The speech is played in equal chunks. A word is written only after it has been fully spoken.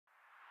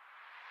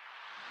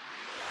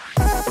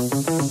Hello,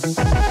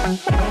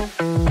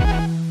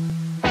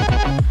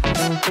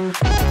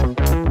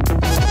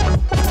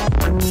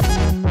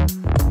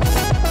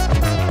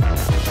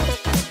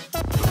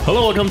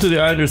 welcome to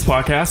the Islanders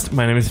podcast.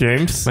 My name is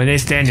James. My name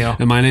is Daniel.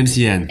 And my name's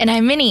Yen. And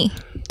I'm Minnie.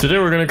 Today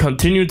we're going to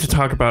continue to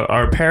talk about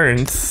our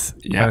parents,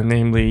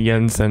 namely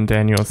Yen's and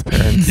Daniel's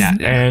parents,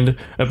 and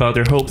about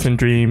their hopes and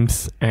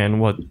dreams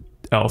and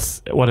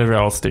whatever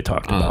else they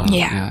talked about.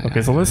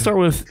 Okay, so let's start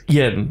with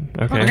Yen.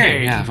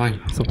 Okay, yeah, fine.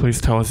 So please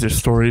tell us your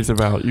stories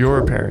about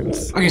your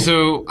parents. Okay,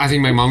 so I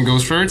think my mom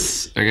goes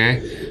first.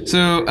 Okay,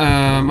 so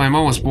my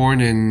mom was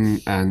born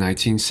in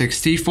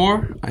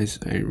 1964. I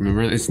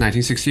remember it's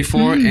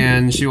 1964,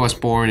 and she was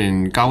born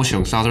in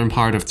Kaohsiung, southern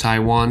part of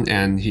Taiwan,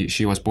 and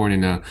she was born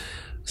in a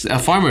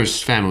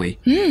farmer's family.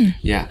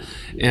 Yeah,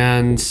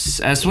 and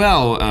as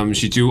well,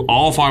 she do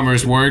all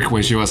farmers' work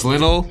when she was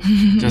little,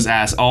 just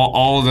as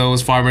all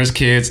those farmers'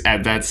 kids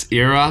at that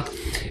era.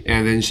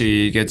 And then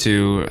she get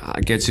to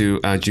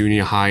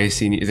junior high,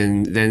 senior,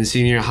 then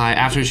senior high.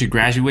 After she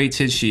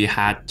graduated, she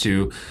had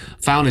to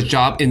found a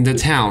job in the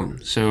town.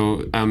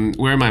 So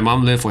where my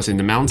mom lived was in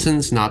the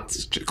mountains, not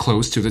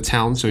close to the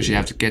town. So she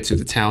had to get to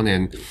the town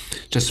and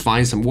just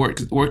find some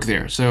work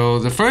there. So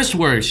the first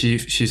work she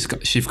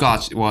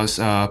got was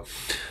a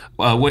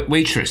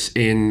waitress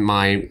in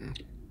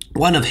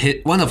one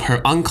of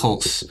her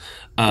uncle's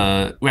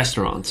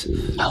restaurant.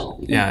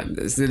 Yeah,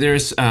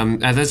 there's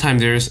at that time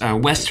there's a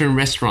Western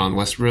restaurant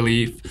was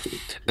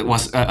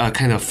a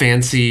kind of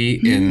fancy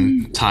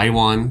in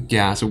Taiwan.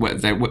 Yeah, so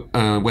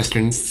that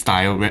Western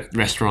style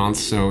restaurant.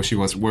 So she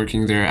was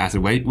working there as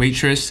a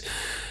waitress.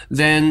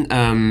 Then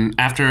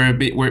after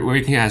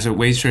working as a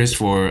waitress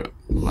for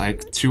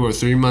like 2 or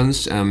 3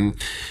 months,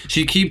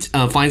 she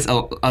finds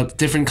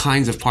different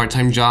kinds of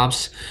part-time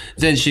jobs.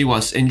 Then she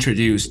was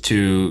introduced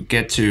to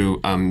get to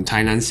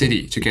Tainan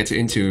City, to get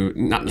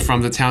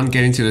from the town,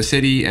 get into the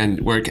city and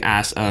work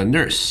as a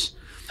nurse.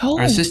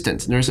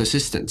 Nurse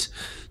assistant.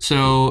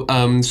 So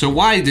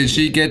why did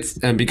she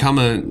become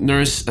a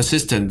nurse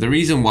assistant? The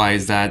reason why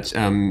is that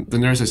the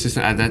nurse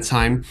assistant at that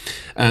time,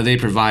 they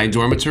provide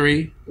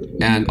dormitory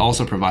and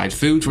also provide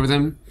food for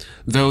them.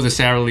 Though the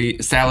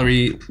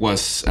salary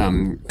was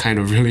kind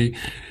of really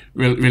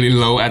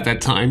low at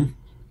that time.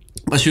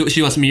 But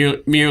she was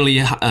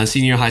merely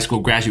senior high school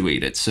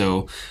graduated,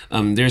 so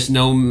there's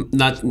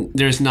not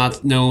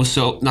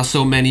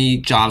so many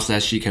jobs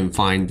that she can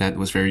find that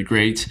was very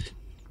great.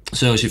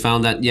 So she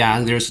found that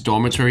there's a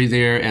dormitory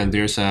there, and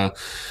there's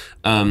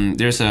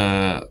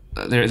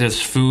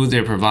food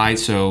they provide.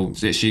 So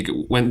she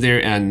went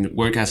there and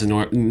worked as a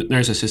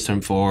nurse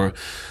assistant for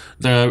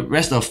the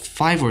rest of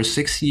 5 or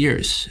 6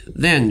 years.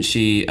 Then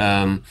she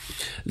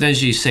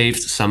saved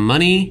some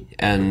money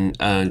and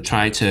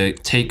tried to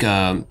take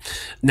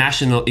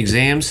national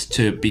exams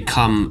to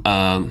become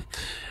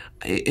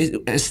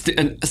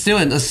still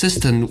an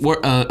assistant.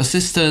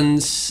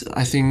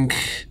 I think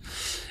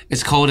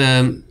it's called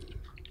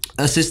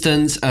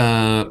assistant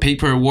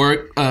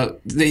paperwork.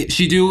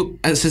 She do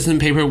assistant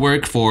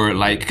paperwork for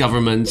like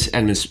government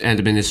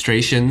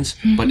administrations,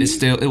 but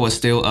it was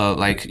still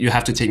like you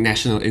have to take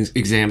national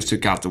exams to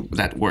get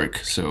that work.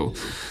 So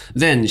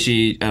then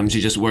she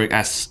just worked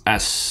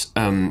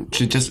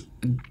she just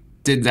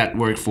did that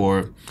work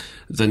for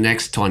the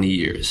next 20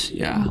 years.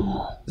 Yeah,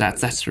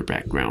 that's her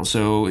background.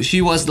 So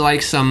she was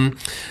like some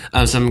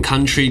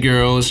country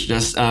girls,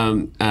 just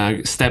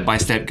step by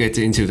step get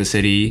into the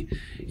city.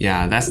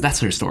 Yeah, that's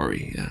her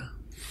story. Yeah.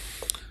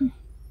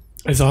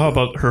 So how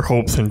about her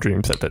hopes and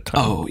dreams at that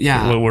time? Oh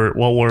yeah.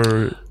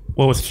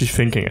 What was she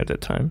thinking at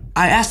that time?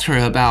 I asked her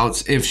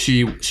about if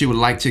she would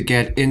like to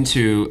get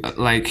into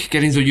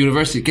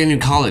university, get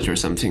into college or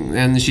something,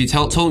 and she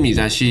told me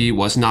that she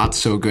was not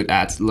so good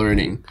at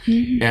learning.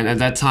 And at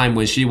that time,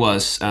 when she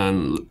was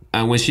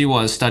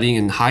studying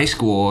in high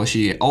school,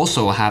 she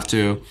also has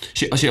to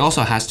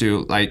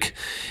like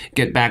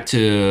get back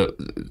to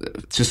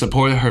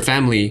support her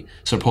family,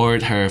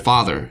 support her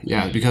father.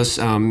 Yeah, because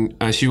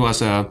she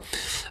was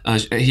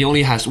he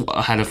only had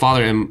a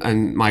father,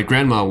 and my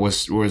grandma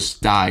was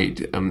died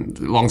a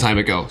long time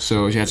ago,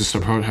 so she had to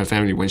support her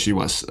family when she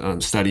was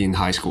studying in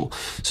high school.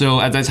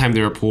 So at that time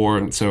they were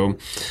poor, so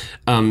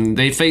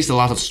they faced a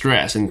lot of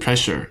stress and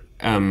pressure.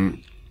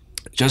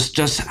 Just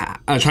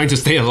trying to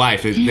stay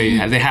alive,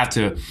 they have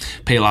to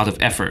pay a lot of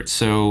effort.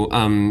 So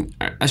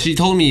she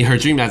told me her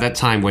dream at that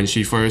time when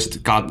she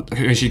got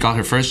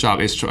her first job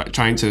is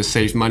trying to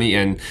save money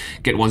and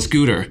get one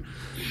scooter,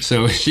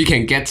 so she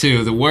can get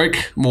to the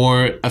work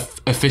more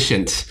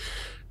efficient.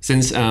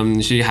 Since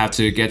she had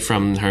to get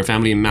from her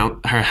family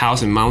her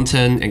house in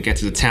mountain and get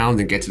to the town,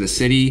 then get to the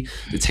city,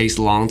 it takes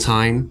a long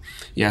time.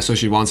 Yeah, so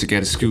she wants to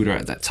get a scooter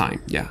at that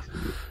time. Yeah,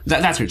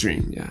 that's her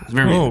dream. Yeah,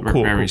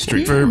 very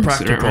street, very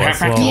practical,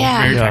 as well.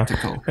 Very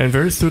practical, and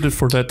very suited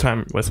for that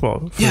time as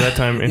well. For that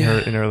time in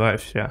her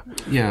life. Yeah.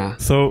 Yeah.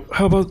 So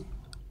how about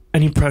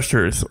any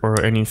pressures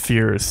or any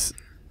fears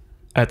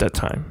at that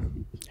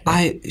time?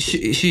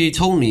 She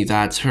told me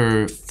that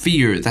her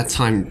fear that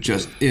time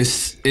just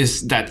is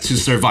that to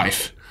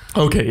survive.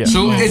 Okay, yeah.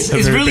 So it's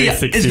really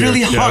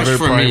harsh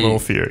for me.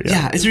 Fear,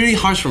 it's really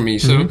harsh for me.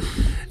 So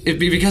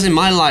because in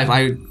my life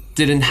I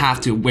didn't have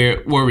to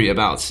worry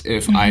about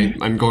if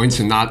I'm going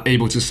to not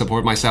able to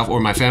support myself or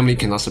my family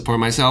cannot support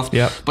myself.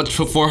 Yeah. But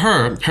for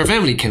her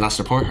family cannot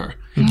support her.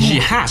 She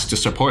has to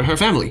support her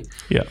family.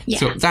 Yeah.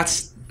 So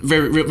that's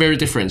very, very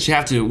different. She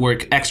has to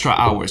work extra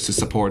hours to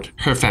support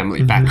her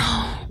family back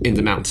in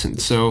the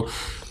mountains. So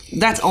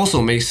that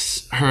also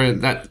makes her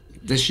that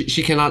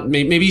she cannot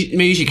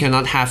maybe she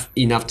cannot have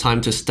enough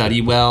time to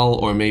study well,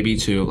 or maybe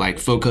to like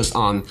focus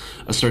on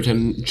a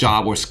certain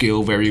job or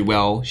skill very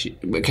well. She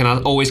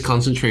cannot always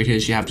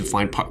concentrate. She have to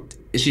find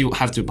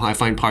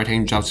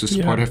part-time jobs to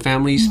support her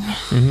families.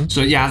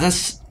 So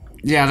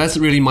that's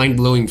really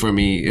mind-blowing for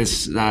me,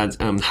 is that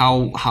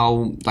how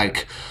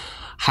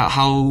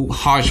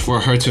hard for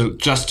her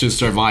to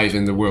survive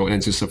in the world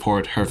and to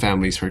support her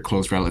families, her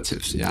close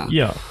relatives.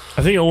 Yeah.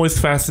 I think it always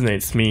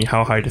fascinates me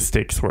how high the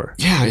stakes were.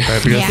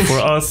 Right? Because for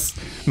us,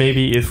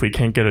 maybe if we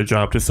can't get a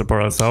job to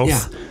support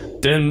ourselves,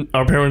 then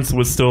our parents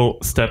would still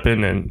step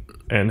in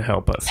and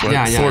help us.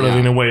 Right? Sort of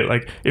in a way,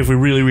 like if we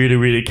really, really,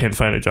 really can't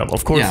find a job,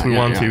 of course we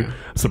want to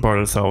support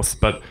ourselves,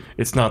 but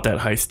it's not that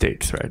high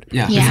stakes, right?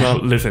 It's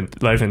not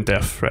life and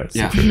death, right?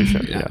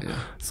 Situation.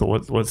 So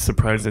what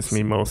surprises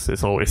me most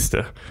is always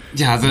the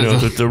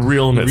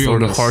realness or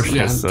the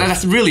harshness.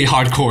 That's really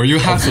hardcore. You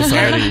have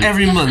society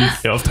every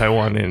month of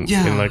Taiwan in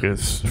like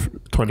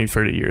 20,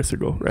 30 years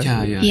ago, right?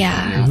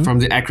 From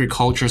the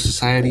agriculture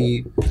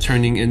society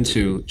turning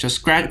into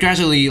just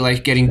gradually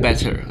like getting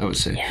better, I would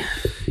say.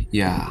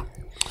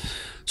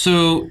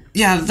 So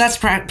that's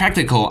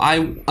practical. I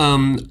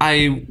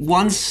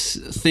once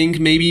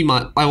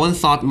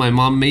thought my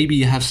mom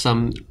maybe have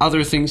some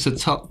other things to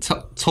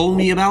told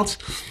me about,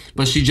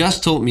 but she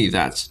just told me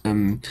that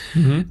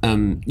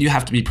you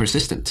have to be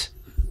persistent.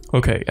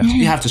 Okay.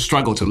 You have to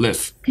struggle to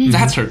live.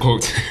 That's her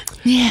quote.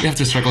 You have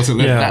to struggle to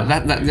live.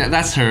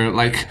 That's her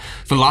like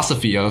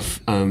philosophy of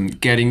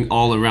getting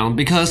all around.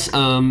 Because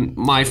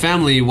my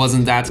family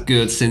wasn't that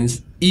good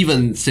since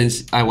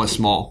I was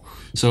small.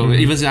 So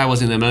even since I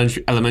was in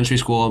elementary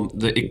school,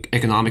 the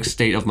economic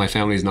state of my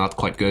family is not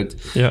quite good.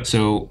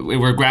 So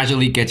we're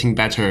gradually getting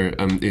better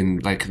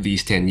in like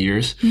these 10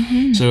 years.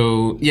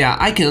 So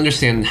I can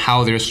understand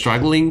how they're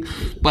struggling,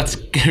 but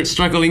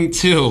struggling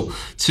to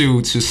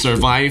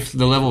survive.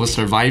 The level of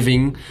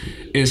surviving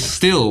is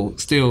still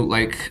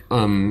like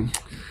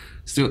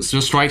still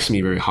strikes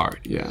me very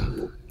hard.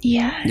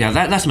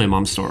 That's my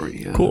mom's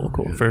story. Cool.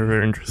 Very,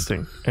 very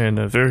interesting, and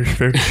very,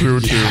 very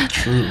true too.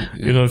 True.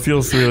 It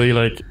feels really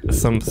like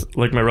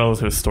my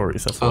relatives'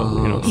 stories as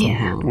well.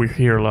 We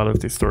hear a lot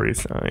of these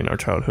stories in our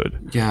childhood.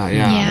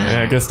 And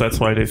I guess that's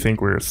why they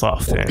think we're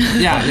soft and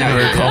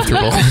very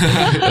comfortable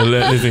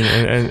living,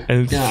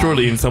 and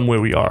surely in some way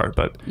we are.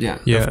 But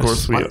of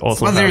course we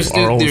also have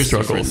our own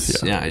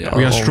struggles.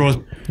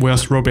 We are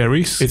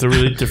strawberries. It's a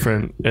really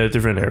different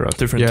era,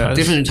 different times.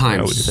 Different times.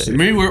 I would say.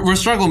 Maybe we're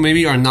struggling.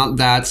 Maybe are not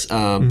that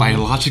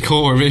biological,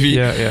 or maybe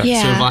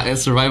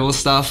survival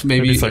stuff,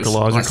 maybe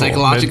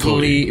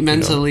psychologically,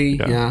 mentally.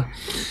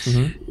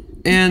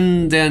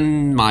 And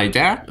then my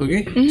dad,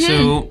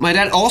 so my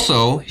dad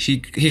also he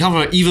comes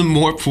from an even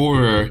more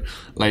poorer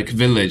like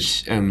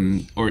village,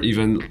 or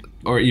even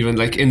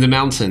like in the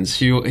mountains.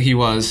 He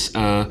was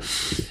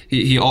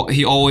he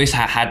always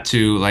had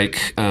to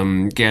like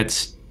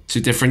get to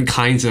different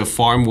kinds of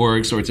farm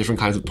works or different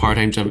kinds of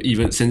part-time job,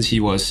 even since he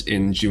was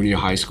in junior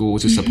high school,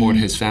 to support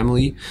his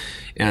family.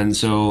 And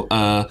so,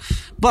 but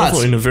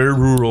also in a very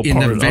rural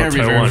part of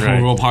Taiwan, very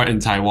rural part in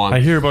Taiwan. I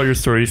hear about your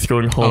stories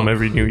going home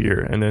every New Year,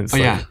 and then it's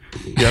you have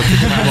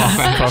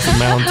to cross a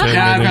mountain, and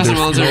then there's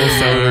no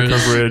cellular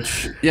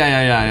coverage.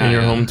 In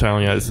your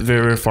hometown. It's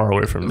very, very far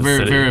away from the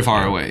city. Very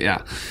far away.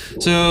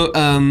 So,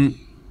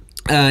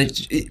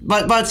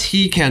 but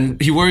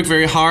he worked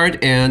very hard,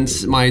 and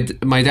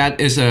my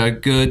dad is a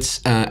good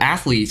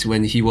athlete.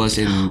 When he was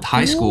in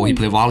high school, he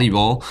played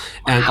volleyball,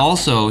 and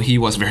also he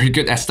was very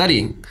good at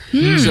studying.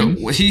 So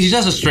he's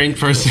just a strange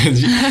person.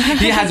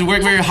 He had to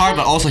work very hard,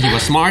 but also he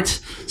was smart.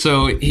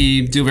 So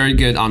he do very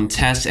good on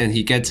tests, and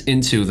he gets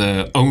into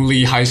the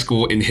only high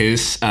school in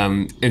his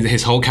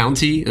whole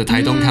county. The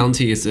Taidong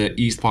County is the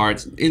east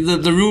part, in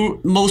the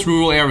mostly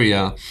rural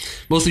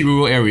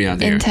area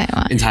there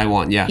in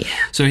Taiwan.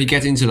 So he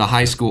gets into the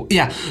high school.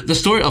 The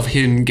story of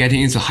him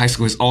getting into high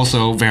school is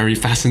also very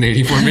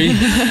fascinating for me.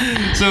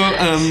 So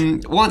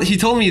he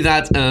told me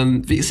that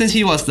since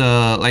he was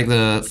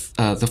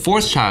the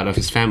fourth child of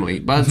his family,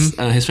 but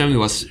his family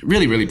was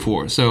really, really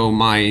poor. So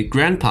my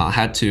grandpa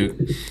had to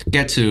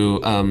get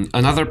to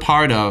another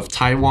part of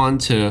Taiwan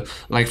to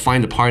like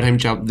find a part-time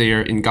job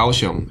there in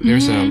Kaohsiung.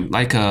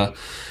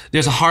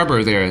 There's a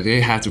harbor there.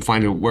 They have to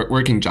find a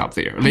working job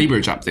there, labor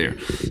job there,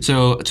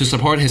 so to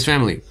support his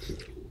family.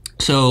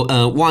 So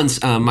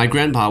once my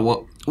grandpa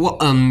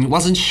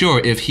wasn't sure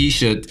if he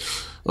should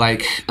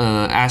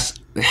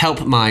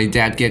help my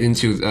dad get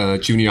into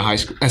senior high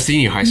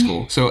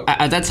school. So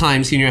at that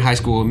time, senior high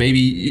school, maybe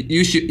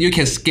you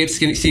can skip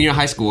senior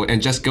high school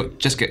and just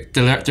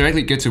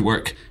directly get to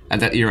work at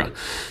that era.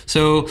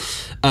 So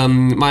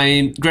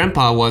my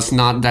grandpa was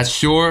not that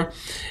sure,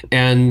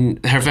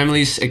 and her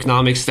family's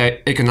economic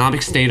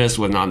status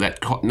was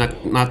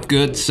not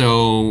good.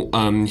 So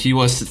he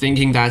was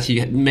thinking that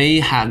he may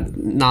have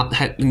not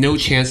had no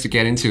chance to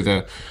get into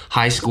the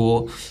high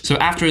school. So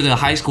after the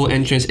high school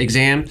entrance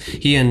exam,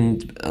 he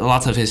and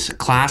lots of his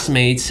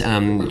classmates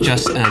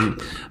just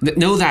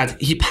know that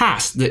he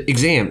passed the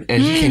exam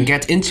and he can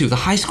get into the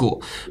high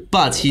school,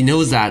 but he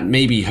knows that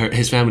maybe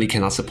his family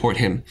cannot support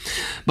him.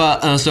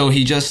 But so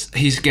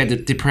he's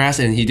get depressed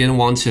and he didn't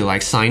want to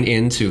like sign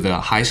into the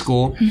high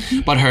school.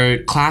 But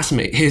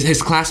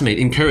his classmate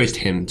encouraged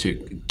him to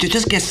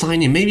just get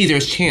signed in. Maybe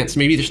there's chance,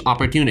 maybe there's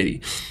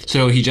opportunity.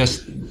 So he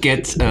just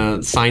gets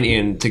signed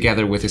in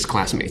together with his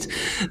classmates.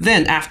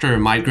 Then after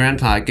my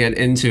grandpa get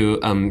into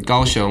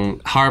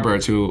Kaohsiung Harbor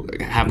to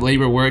have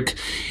labor work,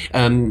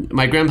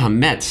 my grandpa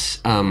met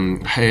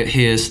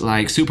his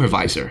like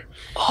supervisor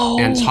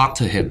and talked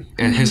to him,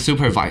 and his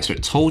supervisor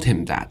told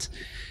him that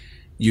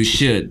you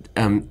should,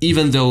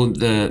 even though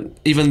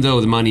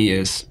the money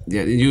is,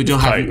 you don't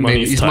have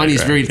money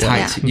is very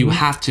tight. You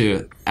have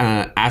to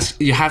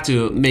you have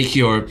to make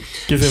your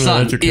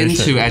son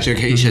into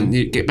education,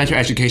 get better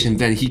education,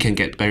 then he can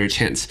get better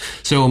chance.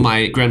 So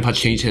my grandpa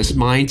changed his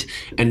mind,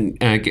 and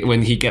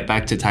when he get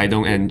back to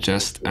Taitung, and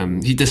just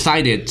he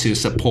decided to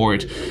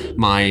support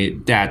my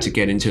dad to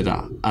get into the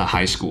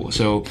high school.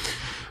 So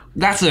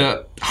that's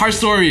a hard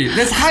story.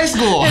 That's high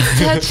school. It's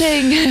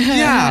touching.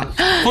 Yeah.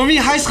 For me,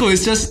 high school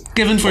is just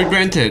given for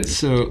granted.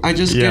 So I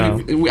just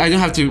I don't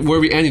have to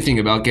worry anything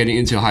about getting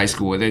into high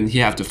school. Then he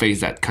have to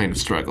face that kind of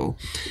struggle.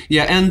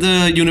 Yeah, and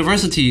the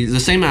university, the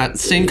same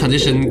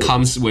condition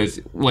comes with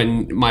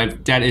when my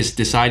dad is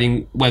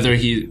deciding whether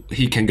he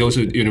can go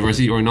to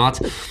university or not,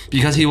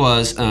 because he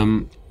was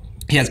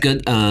he has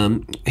good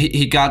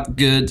he got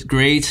good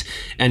grades,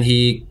 and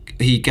he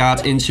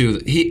got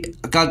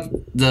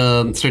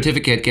the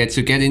certificate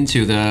to get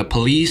into the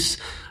police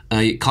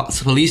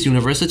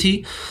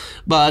university,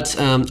 but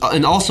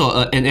and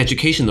also an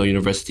educational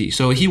university.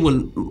 So he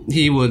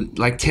would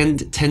like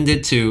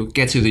tended to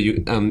get to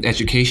the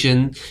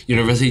education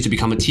university to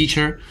become a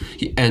teacher,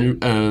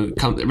 and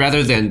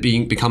rather than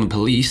become a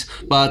police.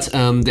 But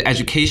the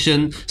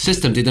education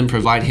system didn't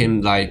provide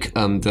him like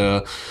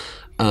the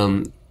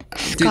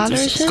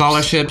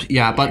scholarship,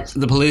 yeah, but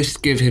the police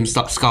give him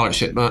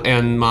scholarship,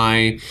 and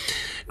my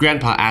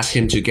grandpa asked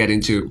him to go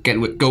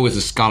with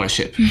the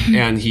scholarship,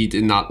 and he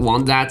did not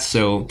want that.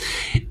 So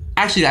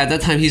actually at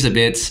that time he's a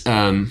bit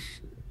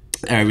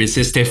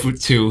resistive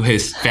to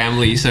his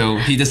family, so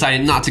he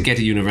decided not to get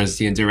to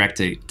university and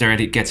directly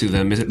get to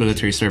the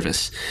military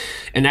service.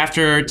 And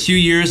after 2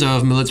 years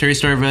of military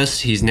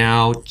service, he's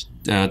now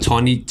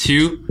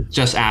 22,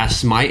 just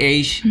as my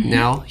age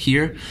now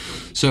here.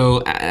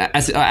 So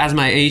as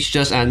my age,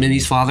 just as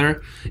Minnie's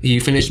father, he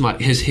finished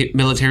his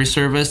military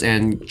service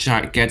and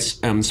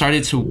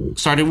started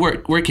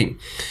working,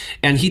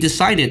 and he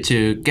decided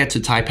to get to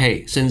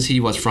Taipei since he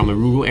was from a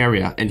rural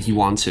area and he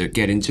wanted to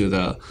get into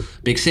the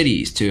big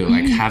cities to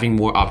like having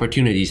more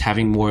opportunities,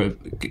 getting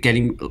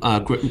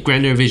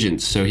grander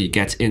visions. So he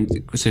gets in.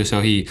 So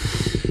he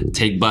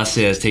take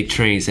buses, take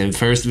trains, and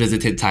first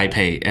visited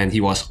Taipei, and he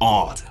was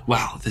awed.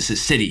 Wow, this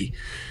is city.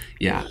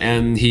 Yeah,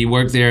 and he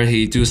worked there.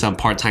 He do some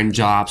part-time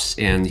jobs,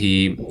 and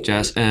he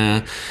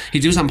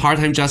do some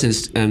part-time jobs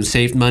and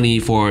saved money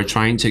for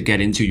trying to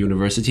get into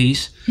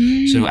universities.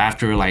 So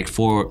after like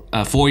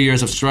 4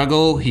 years of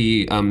struggle,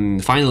 he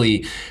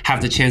finally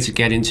have the chance to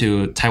get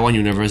into Taiwan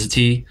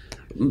University,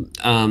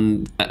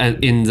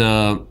 in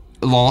the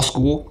law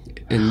school.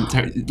 In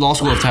law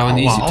school of Taiwan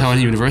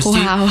University.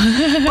 Wow.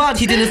 But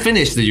he didn't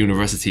finish the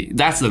university.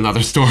 That's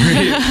another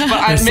story.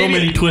 But There's so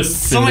many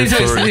twists in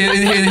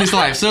his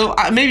life. So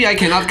maybe I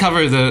cannot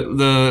cover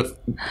the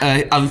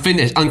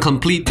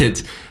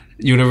uncompleted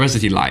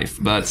university life.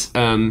 But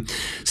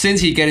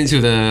since he get into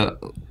the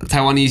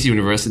Taiwanese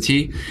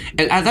university,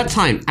 and at that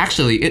time,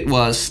 actually, it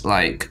was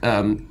like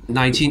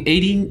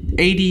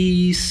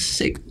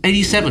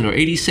 1987 or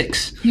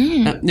 86.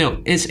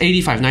 No, it's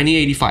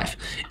 1985.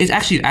 It's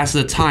actually at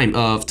the time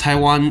of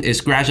Taiwan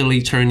is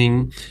gradually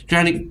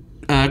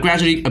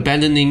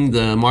abandoning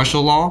the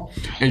martial law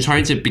and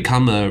trying to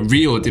become a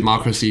real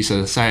democracy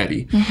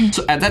society.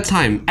 So at that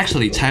time,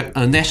 actually,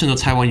 National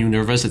Taiwan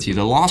University,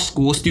 the law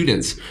school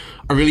students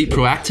are really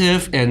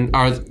proactive, and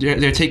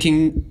they're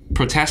taking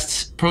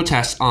protests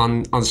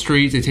on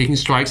streets. They're taking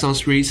strikes on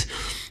streets.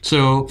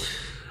 So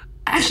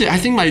actually, I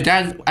think my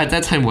dad at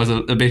that time was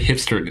a bit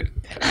hipster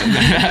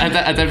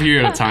at that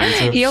period of time.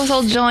 So he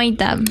also joined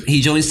them.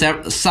 He joined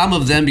some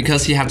of them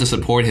because he had to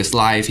support his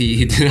life.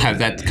 He didn't have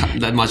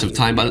that much of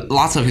time. But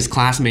lots of his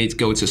classmates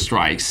go to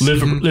strikes.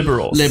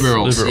 Liberals.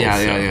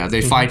 Yeah.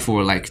 They fight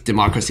for like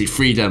democracy,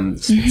 freedom,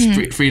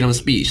 freedom of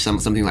speech,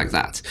 something like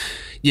that.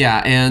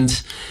 Yeah, and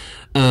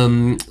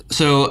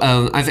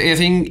I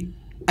think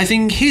I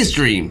think his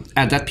dream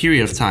at that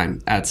period of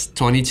time, at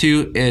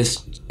 22,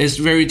 is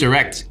very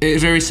direct,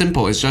 very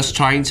simple. It's just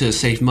trying to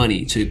save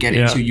money to get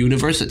into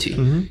university.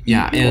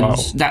 Yeah, and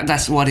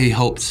that's what he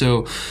hoped.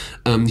 So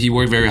he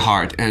worked very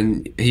hard,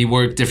 and he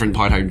worked different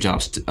part-time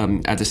jobs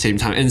at the same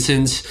time. And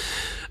since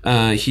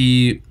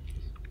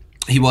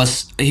he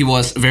was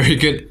very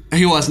good.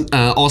 He was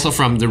also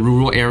from the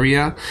rural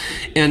area,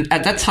 and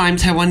at that time,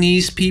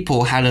 Taiwanese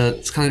people had a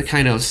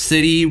kind of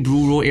city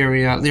rural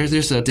area.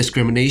 There's a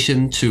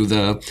discrimination to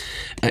the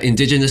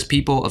indigenous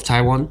people of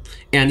Taiwan,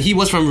 and he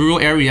was from rural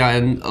area,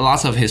 and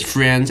lots of his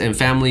friends and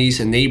families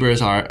and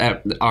neighbors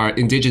are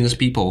indigenous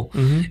people,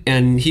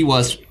 and he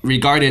was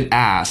regarded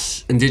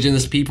as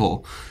indigenous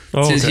people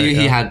since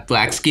he had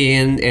black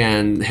skin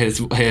and his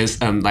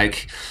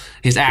like.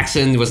 His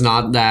accent was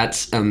not that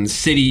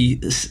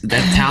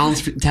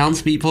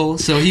townspeople,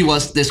 so he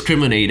was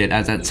discriminated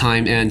at that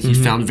time, and he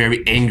found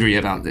very angry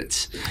about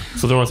it.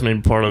 So that was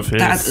maybe part of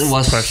his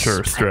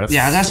pressure, stress.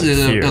 Yeah, that's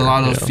a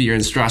lot of fear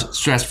and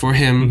stress for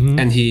him,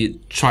 and he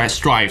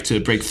strived to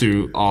break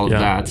through all of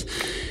that.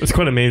 It's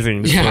quite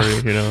amazing, story,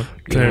 you know,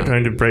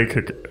 trying to break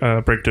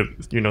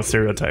the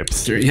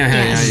stereotypes. Break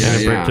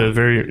the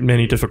very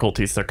many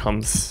difficulties that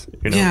comes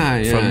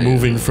from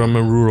moving from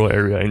a rural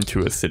area into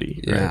a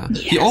city. Right? Yeah.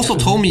 He also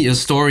told me a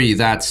story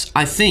that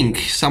I think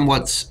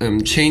somewhat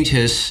changed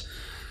his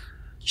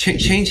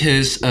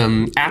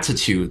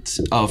attitude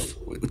of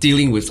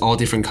dealing with all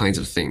different kinds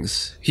of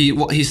things.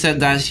 He said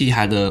that he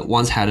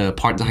once had a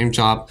part-time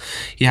job.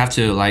 He had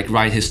to like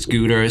ride his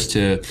scooters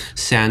to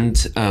send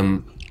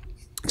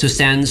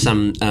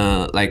some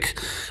like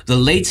the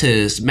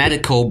latest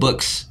medical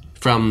books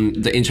from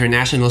the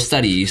international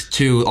studies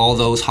to all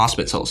those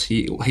hospitals.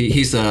 He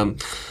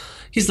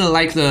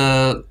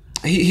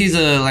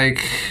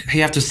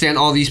have to send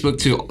all these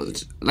books to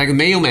like a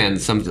mailman,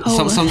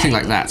 something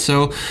like that.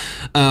 So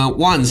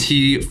once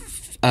he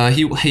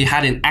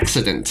had an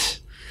accident,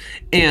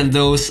 and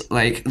those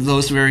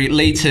very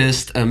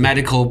latest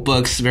medical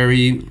books,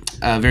 very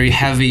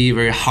heavy,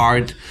 very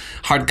hard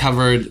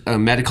covered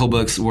medical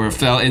books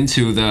fell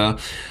into a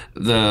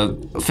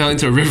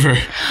river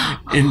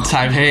in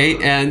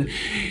Taipei, and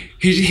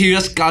he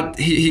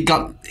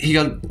got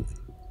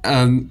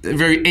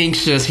very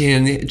anxious.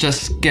 He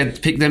just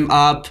pick them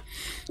up,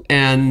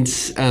 and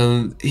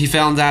he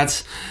found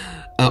that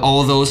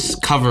all those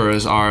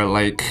covers are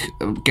like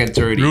get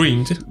dirty,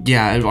 ruined.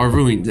 Yeah, are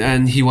ruined,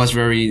 and he was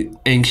very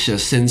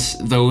anxious since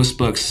those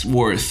books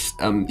worth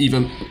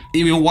even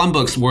one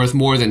book's worth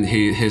more than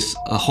his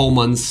whole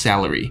month's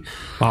salary.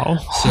 Wow.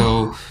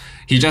 So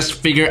he just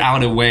figured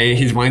out a way.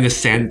 He's wanting to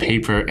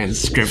sandpaper and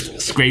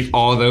scrape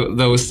all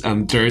those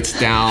dirt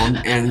down,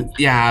 and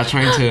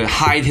trying to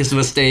hide his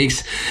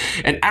mistakes.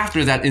 And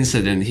after that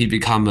incident, he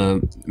became a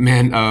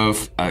man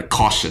of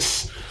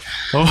cautious.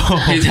 You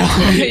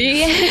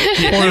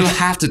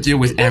have to deal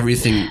with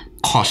everything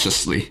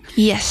cautiously.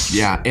 Yes.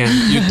 Yeah, and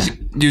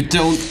you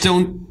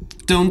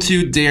don't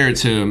you dare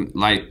to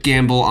like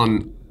gamble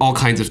on all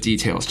kinds of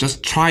details.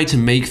 Just try to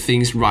make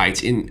things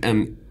right in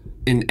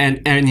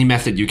any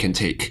method you can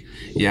take.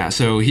 Yeah,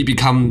 so he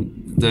become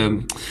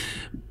the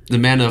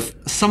man of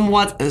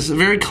somewhat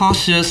very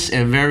cautious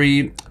and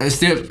very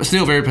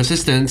still very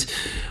persistent,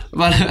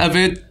 but a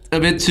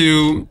bit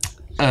too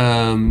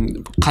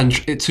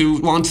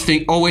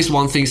always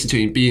want things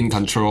to be in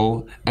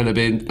control, and a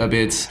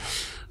bit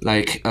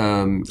like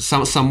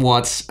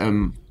somewhat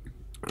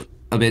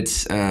a bit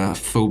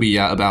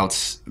phobia about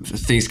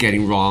things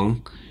getting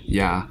wrong.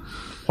 Yeah.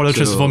 What a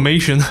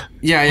transformation!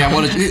 Yeah.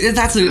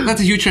 That's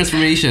a huge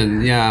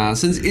transformation. Yeah,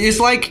 since it's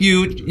like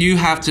you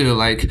have to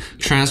like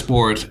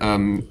transport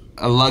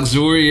a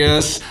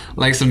luxurious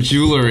like some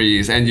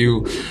jewelries, and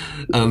you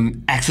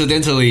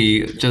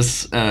accidentally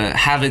just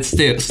have it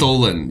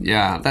stolen.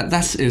 Yeah,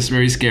 that is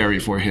very scary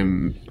for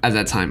him at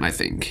that time, I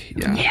think.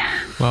 Yeah.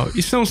 Well,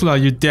 it sounds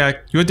like your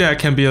dad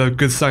can be a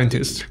good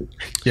scientist.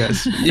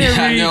 Yes.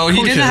 Yeah. No,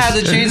 he didn't have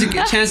the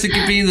chance to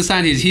be the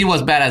scientist. He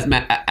was bad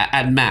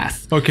at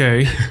math.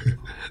 Okay.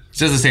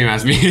 Just the same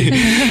as me.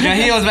 Yeah,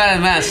 he was bad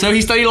at math, so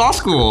he studied law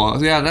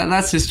school. Yeah,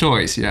 that's his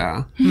choice.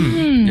 Yeah.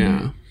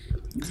 Yeah.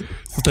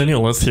 So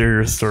Daniel, let's hear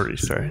your story.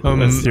 Sorry.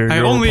 Let's hear I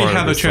only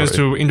had a chance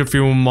to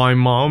interview my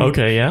mom.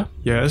 Okay, yeah.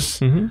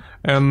 Yes.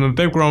 And the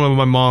background of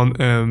my mom,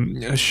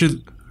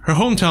 her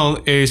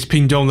hometown is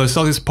Pingdong, the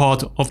southeast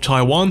part of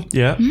Taiwan.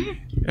 Yeah.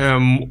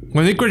 When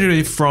they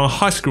graduated from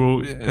high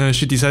school,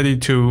 she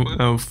decided to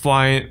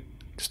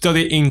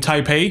study in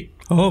Taipei.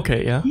 Oh,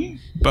 okay, yeah.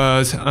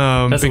 But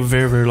that's a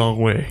very, very long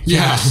way.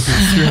 Yeah.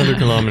 300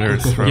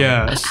 kilometers from.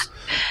 Yes.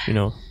 You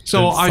know.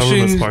 So I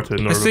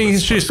think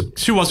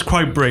she was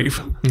quite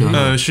brave.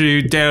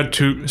 She dared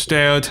to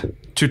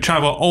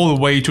travel all the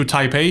way to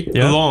Taipei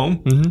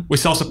alone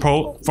without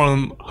support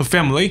from her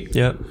family.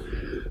 Yeah.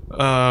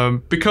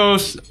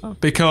 Because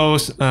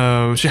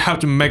she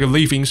had to make a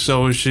living,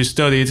 so she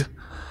studied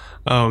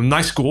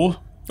night school.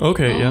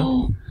 Okay.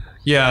 Yeah.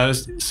 Yeah,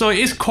 so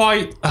it's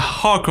quite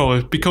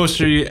hardcore because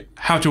she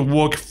had to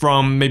work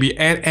from maybe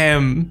 8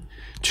 a.m.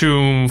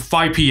 to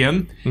 5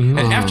 p.m.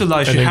 And after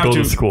that, she have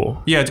to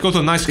school. Yeah, to go to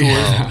a night school,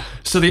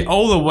 study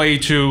all the way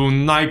to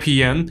 9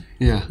 p.m.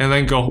 Yeah, and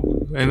then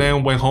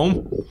went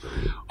home.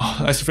 Oh,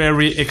 that's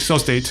very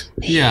exhausted.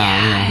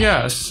 Yeah.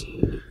 Yes.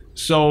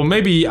 So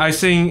maybe I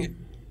think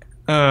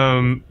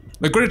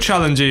the great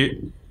challenge at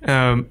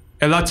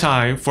that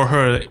time for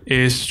her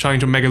is trying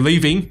to make a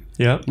living.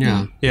 Yeah.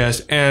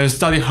 Yes, and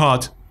study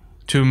hard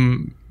to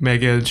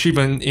make an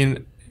achievement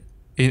in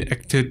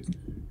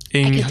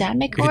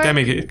academic work?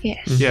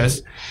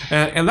 Yes.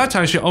 At that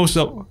time, she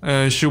also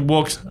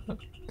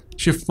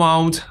she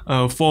found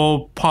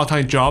 4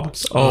 part-time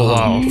jobs. Oh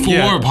wow!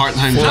 4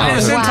 part-time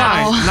jobs. Not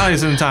at the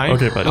same time.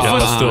 Okay, but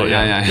still,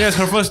 yeah. Yes,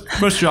 her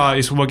first job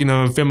is working in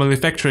a family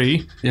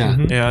factory. Yeah.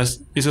 Yes,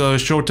 it's a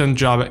short-term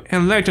job,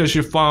 and later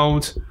she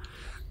found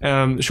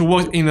she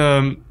worked in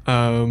a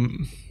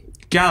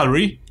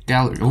gallery.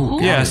 Oh,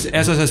 yes,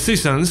 as an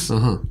assistant.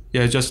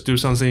 Yeah, just do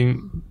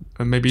something.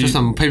 Maybe just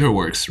some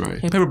paperworks,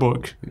 right?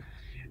 Paperwork,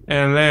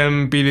 and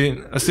then be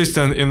an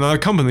assistant in another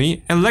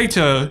company, and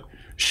later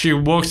she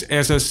works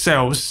as a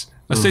sales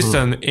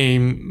assistant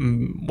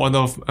in one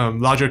of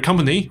larger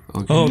company.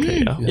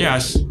 Okay. Yeah.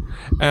 Yes.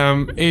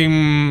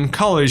 In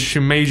college, she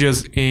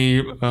majors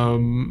in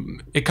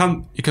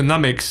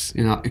economics.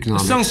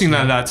 Economics. Something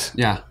like that.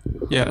 Yeah.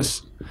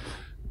 Yes.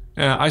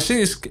 I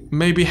think it's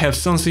maybe have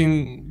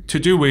something to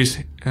do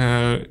with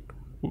her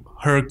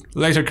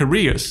later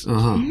careers.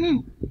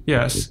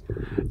 Yes.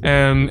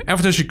 And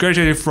after she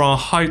graduated from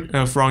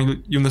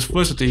from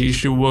university,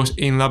 she worked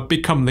in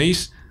big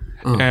companies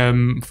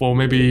for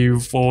maybe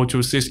 4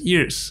 to 6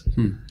 years.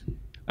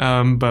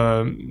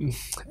 But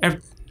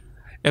at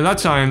that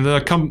time,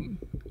 the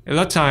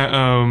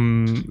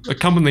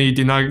company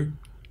did not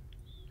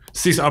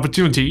seize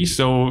opportunity,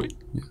 so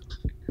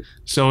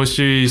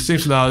she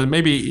thinks that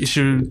maybe it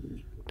should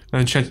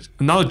change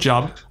another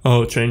job.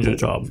 Oh, change the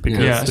job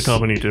because the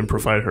company didn't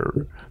provide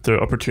her the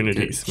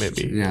opportunities.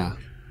 Maybe. Yeah.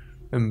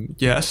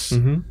 Yes.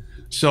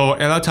 So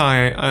at that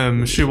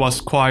time, she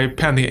was quite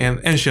panicked and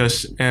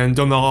anxious and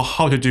don't know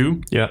how to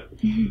do. Yeah.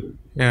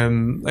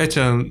 And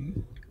later,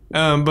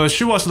 but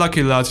she was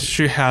lucky that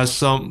she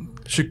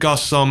got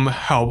some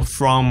help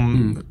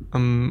from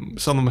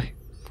some of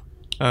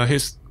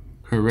his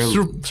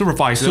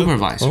supervisors.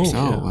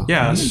 Oh,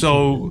 yeah.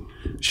 So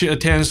she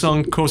attends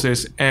some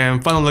courses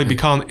and finally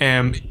become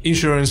an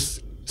insurance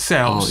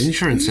sales. Oh,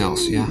 insurance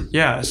sales, yeah.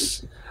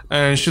 Yes,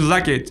 and she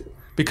liked it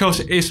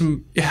because it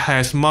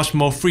has much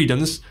more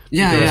freedoms.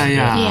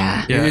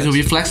 Yeah. You need to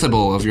be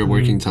flexible of your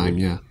working time.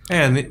 Yeah,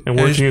 and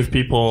working with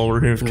people,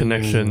 working with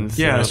connections.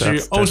 Yeah, she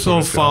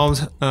also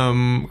found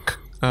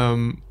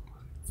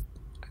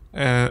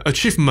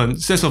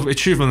sense of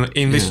achievement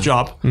in this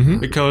job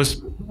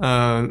because.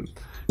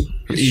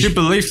 She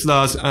believes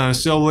that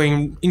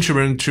selling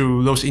insurance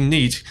to those in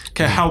need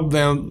can help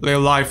them their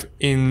life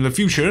in the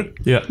future.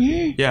 Yeah.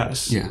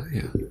 Yes. Yeah.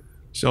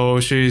 So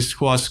she's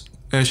quite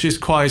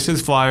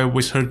satisfied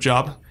with her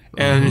job,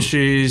 and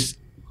she's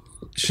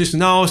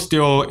now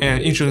still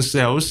an insurance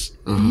sales,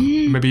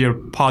 maybe a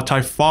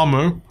part-time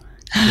farmer.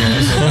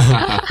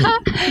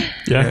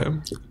 Yeah.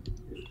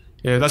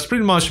 Yeah, that's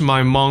pretty much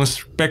my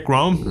mom's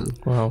background.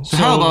 Wow. So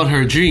how about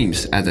her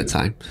dreams at that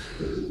time?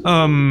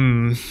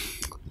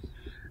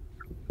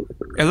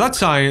 At that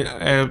time,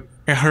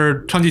 at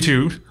her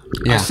 22,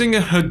 I think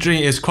her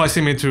dream is quite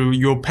similar to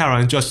your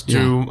parents, just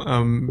to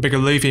make a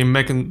living,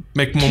 make more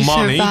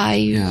money.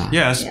 Survive.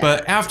 Yes,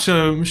 but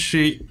after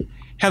she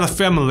had a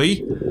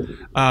family,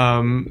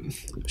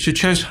 she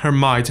changed her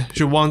mind.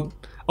 She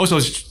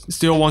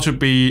still want to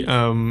be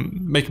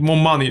make more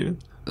money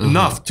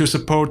enough to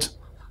support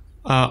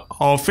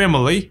our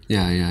family.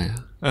 Yeah.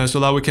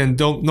 So that we can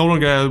no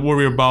longer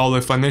worry about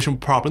the financial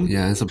problem.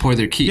 Yeah, and support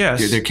their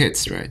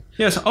kids, right?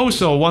 Yes.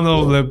 Also, one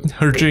of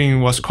her dream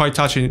was quite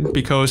touching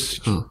because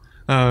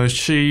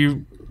she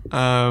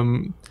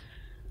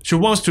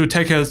wants to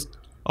take care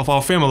of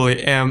our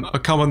family and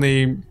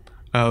accompany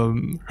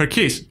her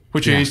kids,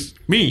 which is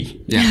me.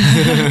 Yeah.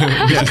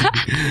 Yes.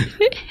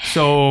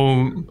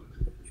 So,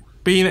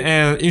 being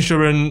an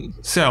insurance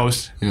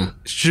sales,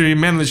 she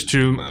managed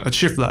to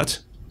achieve that.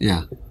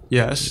 Yeah.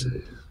 Yes.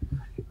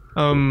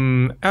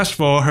 As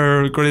for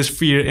her greatest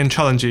fear and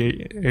challenge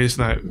is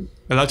that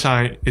at that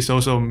time it's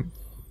also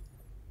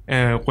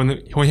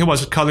when he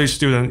was a college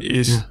student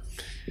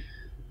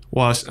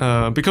was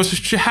because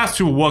she has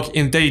to work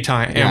in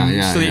daytime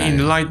and study in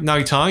the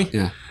nighttime.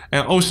 Yeah.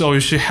 And also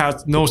she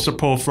had no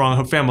support from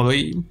her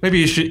family.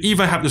 Maybe she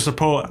even have to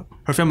support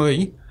her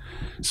family.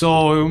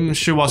 So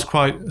she was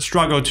quite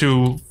struggle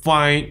to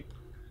find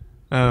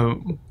a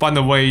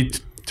way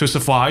to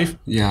survive.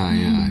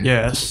 Yeah.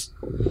 Yes.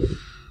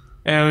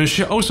 And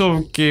she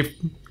also gave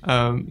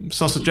some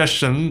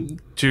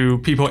suggestion to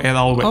people at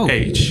our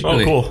age. Oh,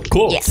 really?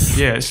 Cool.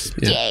 Yes.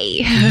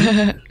 Yay.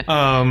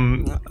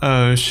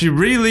 She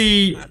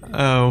really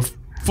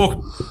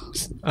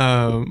focus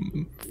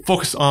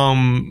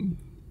on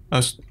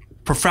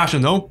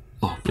professional.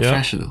 Oh,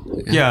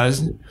 professional.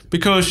 Yes,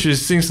 because she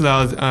thinks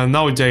that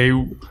nowadays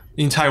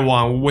in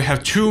Taiwan, we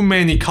have too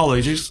many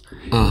colleges.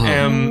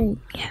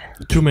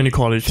 Too many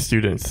college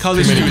students.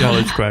 Too many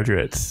college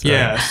graduates. Right?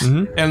 Yes.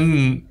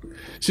 And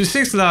she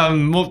thinks that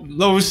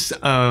those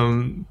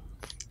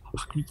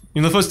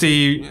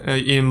university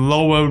in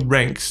lower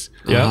ranks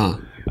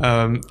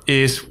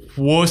is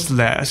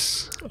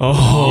worthless.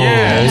 Oh,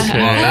 yes. Okay.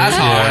 Well, that's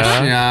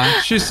harsh.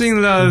 Yeah. She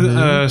thinks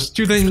that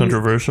students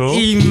controversial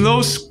in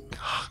those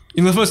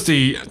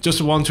university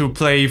just want to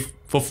play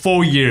for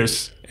 4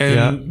 years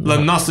and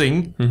learn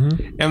nothing.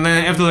 And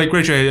then after they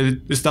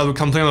graduate, they start to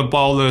complain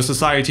about the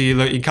society,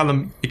 the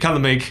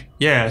economic.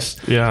 Yes.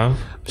 Yeah.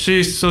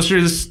 She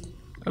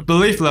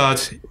believes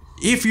that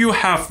if you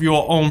have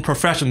your own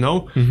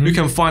professional, you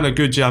can find a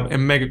good job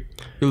and make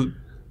it.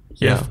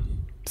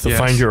 So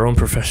find your own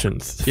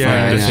professions. She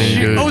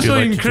also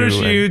encourages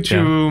you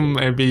to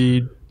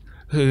maybe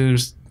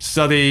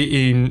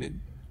study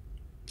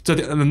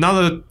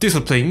another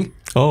discipline.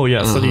 Oh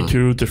yeah, study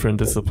 2 different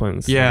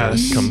disciplines.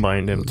 Yes.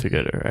 Combine them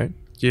together, right?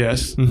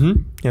 Yes.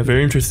 Yeah,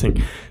 very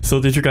interesting.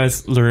 So did you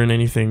guys learn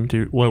anything?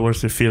 What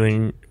was the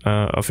feeling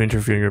of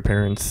interviewing your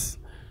parents?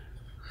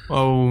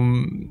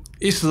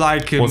 It's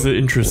like was it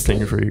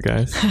interesting for you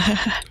guys?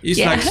 It's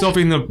like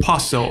solving a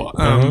puzzle.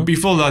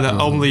 Before that,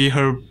 only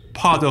her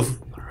part of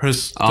her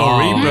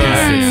story.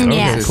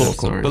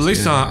 Cool. But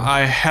this time,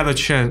 I have a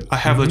chance. I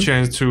have the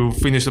chance to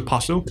finish the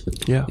puzzle.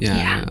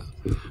 Yeah.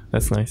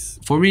 That's nice.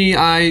 For me,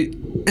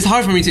 it's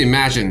hard for me to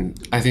imagine.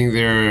 I think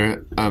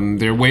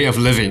their way of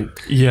living.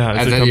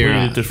 Yeah,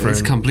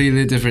 it's a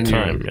completely different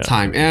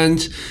time.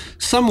 And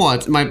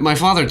somewhat, my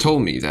father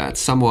told me that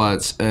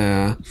somewhat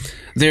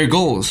their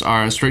goals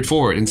are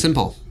straightforward and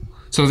simple.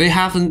 So they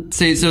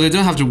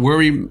don't have to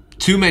worry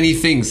too many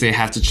things they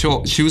have to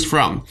choose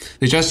from.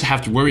 They just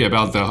have to worry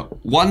about the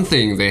one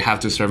thing they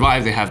have to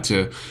survive. They have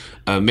to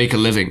make a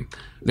living.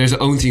 There's the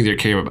only thing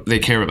they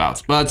care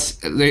about. But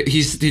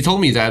he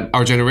told me that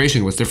our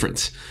generation was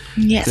different.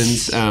 Yes.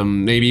 Since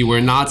maybe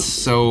we're not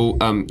so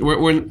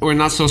we're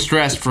not so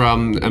stressed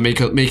from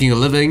making a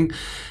living.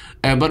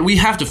 But we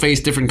have to face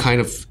different kind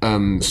of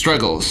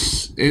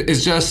struggles.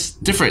 It's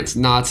just different,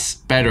 not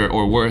better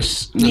or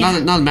worse.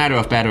 Not a matter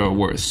of better or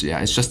worse.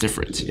 Yeah, it's just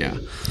different. Yeah.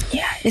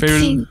 Yeah.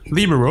 Very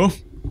liberal.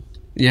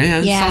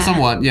 Yeah.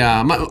 Somewhat.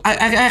 Yeah.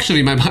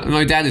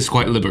 My dad is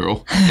quite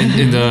liberal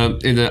in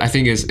the I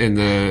think is in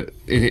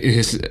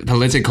his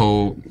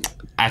political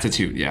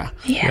attitude. Yeah.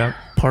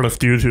 Part of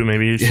due to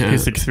maybe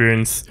his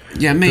experience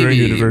during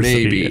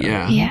university.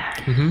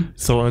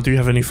 So do you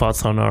have any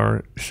thoughts on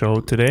our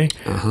show today?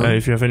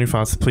 If you have any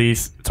thoughts,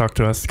 please talk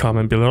to us,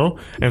 comment below,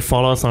 and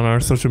follow us on our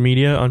social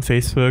media on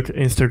Facebook,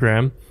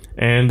 Instagram,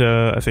 and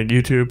I think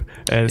YouTube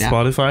and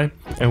Spotify.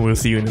 And we'll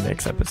see you in the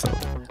next episode.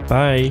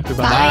 Bye.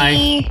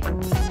 Bye.